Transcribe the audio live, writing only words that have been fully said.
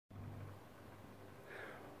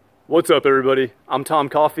What's up, everybody? I'm Tom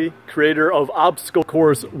Coffey, creator of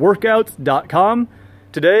obstaclecourseworkouts.com.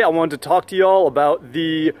 Today I wanted to talk to y'all about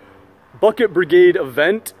the Bucket Brigade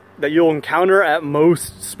event that you'll encounter at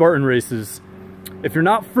most Spartan races. If you're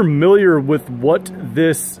not familiar with what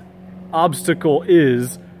this obstacle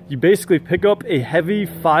is, you basically pick up a heavy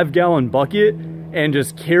 5-gallon bucket and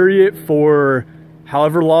just carry it for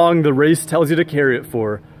however long the race tells you to carry it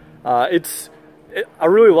for. I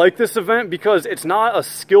really like this event because it's not a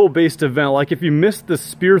skill-based event. Like if you miss the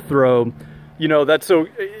spear throw, you know, it's a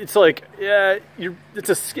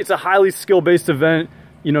highly skill-based event.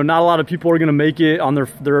 You know, not a lot of people are going to make it on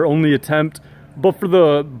their only attempt. But for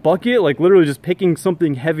the bucket, like literally just picking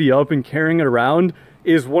something heavy up and carrying it around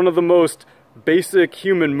is one of the most basic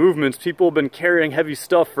human movements. People have been carrying heavy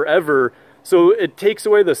stuff forever. So it takes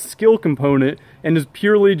away the skill component and is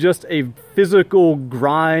purely just a physical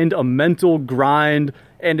grind, a mental grind,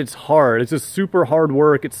 and it's hard. It's just super hard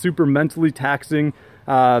work. It's super mentally taxing.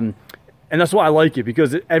 And that's why I like it,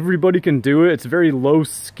 because everybody can do it. It's very low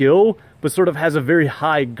skill, but sort of has a very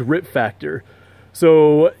high grit factor.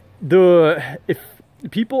 So if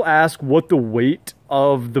people ask what the weight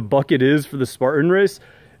of the bucket is for the Spartan race,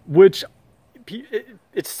 which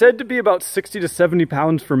it's said to be about 60 to 70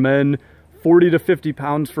 pounds for men, 40 to 50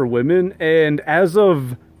 pounds for women, and as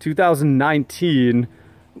of 2019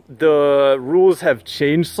 the rules have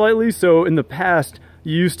changed slightly. So in the past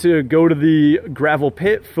you used to go to the gravel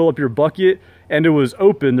pit, fill up your bucket, and it was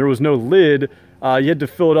open, there was no lid. You had to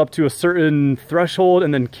fill it up to a certain threshold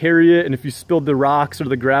and then carry it, and if you spilled the rocks or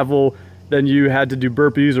the gravel, then you had to do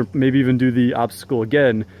burpees or maybe even do the obstacle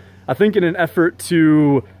again. I think in an effort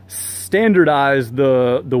to standardize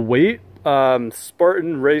the weight,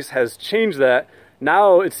 Spartan Race has changed that.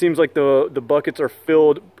 Now it seems like the buckets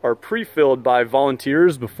are pre-filled by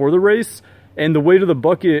volunteers before the race, and the weight of the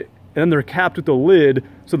bucket, and then they're capped with a lid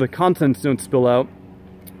so the contents don't spill out.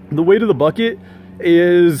 The weight of the bucket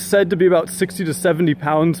is said to be about 60 to 70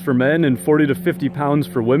 pounds for men and 40 to 50 pounds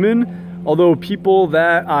for women. Although people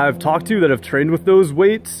that I've talked to that have trained with those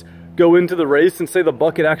weights go into the race and say the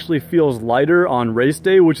bucket actually feels lighter on race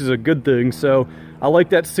day, which is a good thing. So I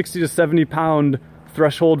like that 60 to 70 pound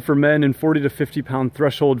threshold for men and 40 to 50 pound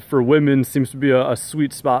threshold for women. Seems to be a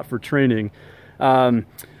sweet spot for training. Yeah,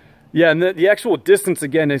 and the actual distance,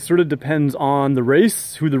 again, it sort of depends on the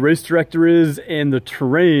race, who the race director is, and the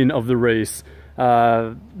terrain of the race.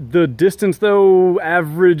 The distance, though,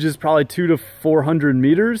 average is probably 200 to 400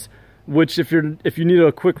 meters, which if you need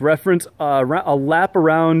a quick reference, a lap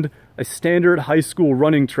around a standard high school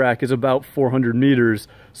running track is about 400 meters.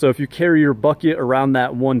 So if you carry your bucket around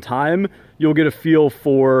that one time, you'll get a feel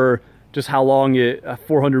for just how long a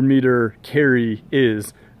 400 meter carry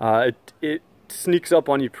is. It sneaks up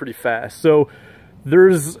on you pretty fast. So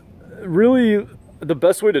there's really, the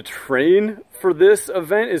best way to train for this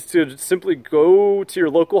event is to simply go to your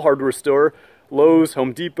local hardware store, Lowe's,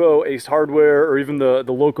 Home Depot, Ace Hardware, or even the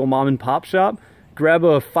local mom and pop shop. Grab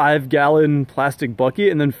a 5-gallon plastic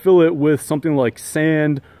bucket and then fill it with something like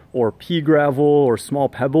sand or pea gravel or small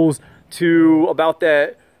pebbles to about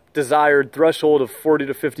that desired threshold of 40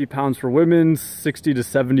 to 50 pounds for women, 60 to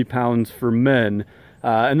 70 pounds for men.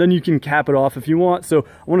 And then you can cap it off if you want. So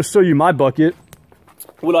I want to show you my bucket,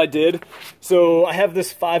 what I did. So I have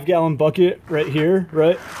this 5-gallon bucket right here,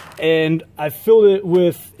 right? And I filled it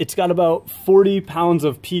with, it's got about 40 pounds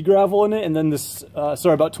of pea gravel in it, and then this,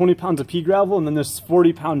 about 20 pounds of pea gravel, and then this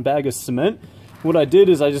 40-pound bag of cement. What I did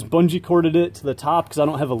is I just bungee corded it to the top because I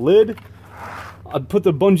don't have a lid. I put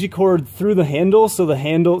the bungee cord through the handle, so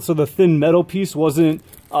the thin metal piece wasn't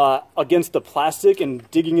against the plastic and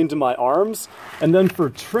digging into my arms. And then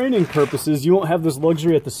for training purposes, you won't have this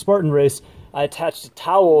luxury at the Spartan race. I attached a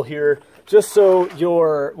towel here just so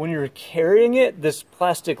when you're carrying it, this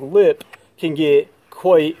plastic lip can get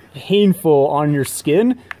quite painful on your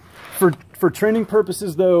skin. For training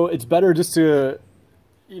purposes, though, it's better just to,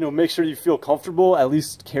 you know, make sure you feel comfortable at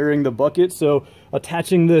least carrying the bucket. So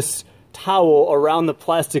attaching this towel around the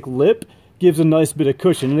plastic lip gives a nice bit of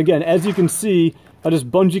cushion. And again, as you can see, I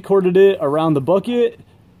just bungee corded it around the bucket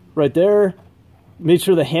right there. Made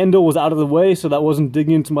sure the handle was out of the way so that wasn't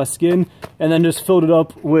digging into my skin, and then just filled it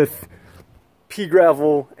up with pea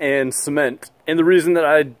gravel and cement. And the reason that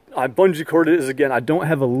I bungee corded it is, again, I don't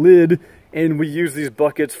have a lid, and we use these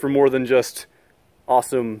buckets for more than just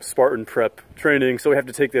awesome Spartan prep training, so we have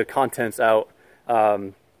to take the contents out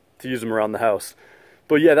to use them around the house.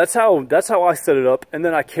 But yeah, that's how I set it up, and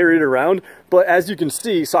then I carry it around. But as you can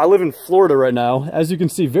see, so I live in Florida right now. As you can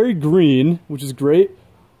see, very green, which is great.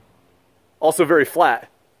 Also very flat,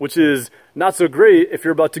 which is not so great if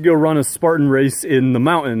you're about to go run a Spartan race in the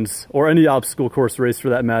mountains, or any obstacle course race for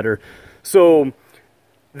that matter. So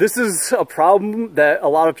this is a problem that a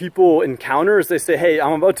lot of people encounter, is they say, hey,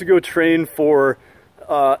 I'm about to go train for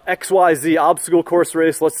XYZ obstacle course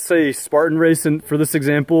race, let's say Spartan race for this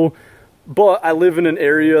example, but I live in an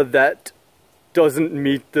area that doesn't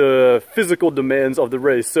meet the physical demands of the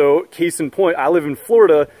race. So case in point, I live in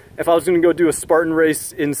Florida. If I was going to go do a Spartan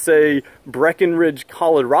race in, say, Breckenridge,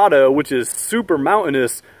 Colorado, which is super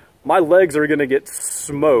mountainous, my legs are going to get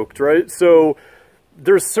smoked, right? So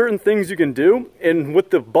there's certain things you can do, and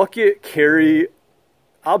with the bucket carry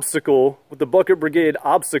obstacle, with the bucket brigade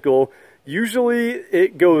obstacle, usually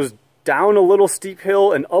it goes down a little steep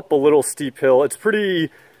hill and up a little steep hill. It's pretty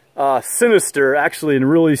sinister actually, and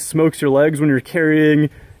really smokes your legs when you're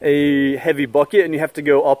carrying a heavy bucket and you have to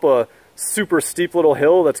go up a super steep little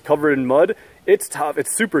hill that's covered in mud. It's tough,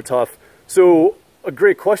 it's super tough. So a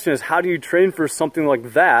great question is, how do you train for something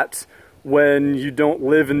like that when you don't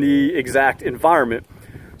live in the exact environment?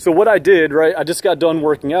 So what I did, right, I just got done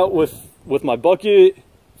working out with my bucket.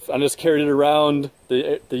 I just carried it around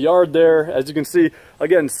the yard there. As you can see,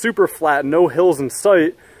 again, super flat, no hills in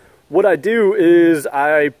sight. What I do is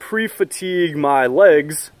I pre-fatigue my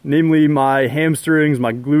legs, namely my hamstrings,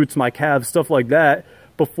 my glutes, my calves, stuff like that,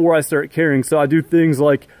 before I start carrying. So I do things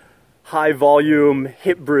like high volume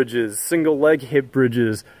hip bridges, single leg hip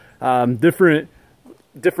bridges, different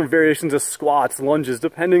variations of squats, lunges,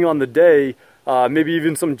 depending on the day. Maybe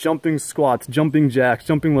even some jumping squats, jumping jacks,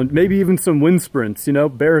 jumping lunge, maybe even some wind sprints, you know,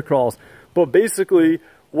 bear crawls. But basically,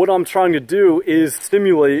 what I'm trying to do is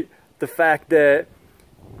stimulate the fact that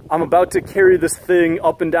I'm about to carry this thing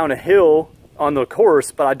up and down a hill on the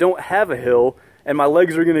course, but I don't have a hill, and my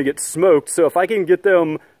legs are going to get smoked. So if I can get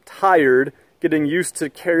them tired, getting used to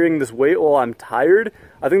carrying this weight while I'm tired,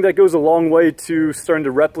 I think that goes a long way to starting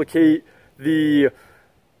to replicate the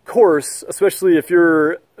course, especially if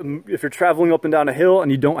you're traveling up and down a hill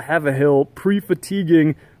and you don't have a hill.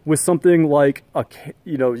 Pre-fatiguing with something like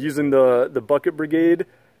using the bucket brigade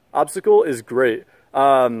obstacle is great.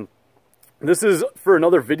 This is for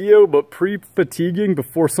another video, but pre-fatiguing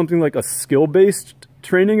before something like a skill-based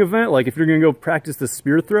training event, like if you're going to go practice the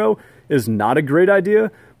spear throw, is not a great idea.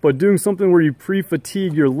 But doing something where you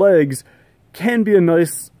pre-fatigue your legs can be a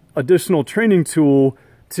nice additional training tool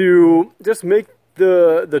to just make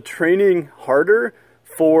the training harder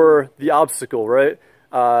for the obstacle, right?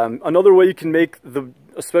 Another way you can make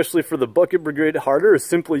especially for the bucket brigade harder, is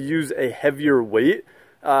simply use a heavier weight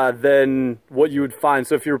than what you would find.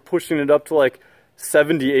 So if you're pushing it up to like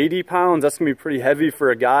 70, 80 pounds, that's gonna be pretty heavy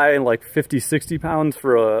for a guy, and like 50, 60 pounds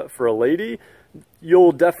for a lady.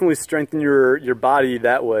 You'll definitely strengthen your body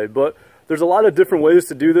that way. But there's a lot of different ways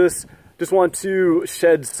to do this. Just want to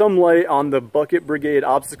shed some light on the bucket brigade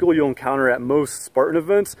obstacle you'll encounter at most Spartan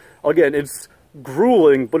events. Again, it's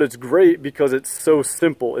grueling, but it's great because it's so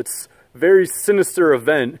simple. It's a very sinister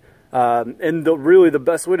event. And really the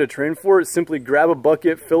best way to train for it is simply grab a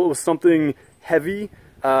bucket, fill it with something heavy,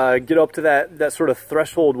 get up to that sort of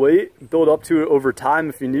threshold weight, build up to it over time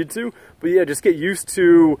if you need to. But yeah, just get used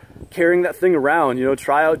to carrying that thing around, you know,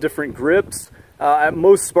 try out different grips. At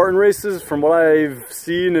most Spartan races, from what I've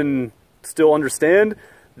seen and still understand,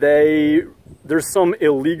 there's some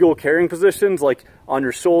illegal carrying positions, like on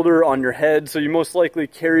your shoulder, on your head, so you most likely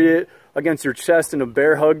carry it against your chest in a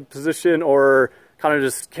bear hug position, or kind of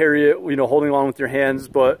just carry it, you know, holding on with your hands,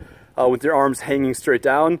 but with your arms hanging straight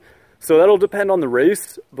down. So that'll depend on the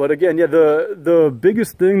race. But again, yeah, the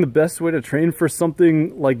biggest thing, the best way to train for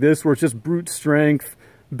something like this, where it's just brute strength,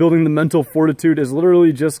 building the mental fortitude, is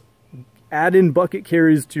literally just add in bucket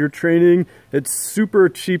carries to your training. It's super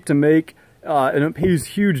cheap to make, and it pays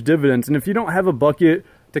huge dividends. And if you don't have a bucket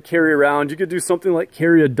to carry around, you could do something like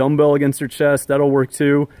carry a dumbbell against your chest. That'll work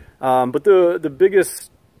too. But the biggest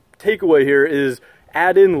takeaway here is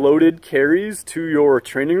add in loaded carries to your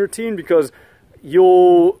training routine, because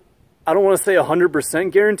I don't want to say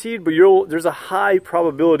 100% guaranteed, but there's a high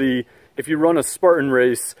probability if you run a Spartan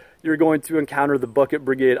race, you're going to encounter the bucket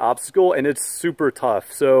brigade obstacle, and it's super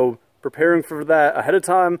tough. So preparing for that ahead of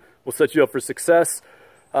time will set you up for success.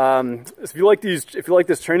 If you like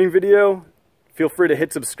this training video, feel free to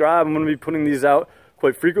hit subscribe. I'm going to be putting these out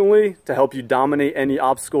quite frequently to help you dominate any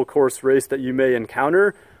obstacle course race that you may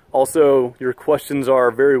encounter. Also, your questions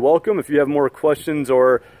are very welcome. If you have more questions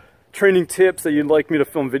or training tips that you'd like me to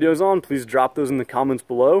film videos on, please drop those in the comments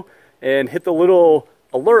below, and hit the little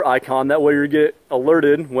alert icon. That way you get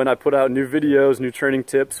alerted when I put out new videos, new training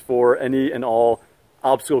tips for any and all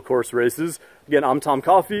obstacle course races. Again, I'm Tom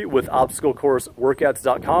Coffey with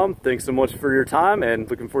obstaclecourseworkouts.com. Thanks so much for your time, and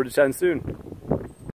looking forward to chatting soon.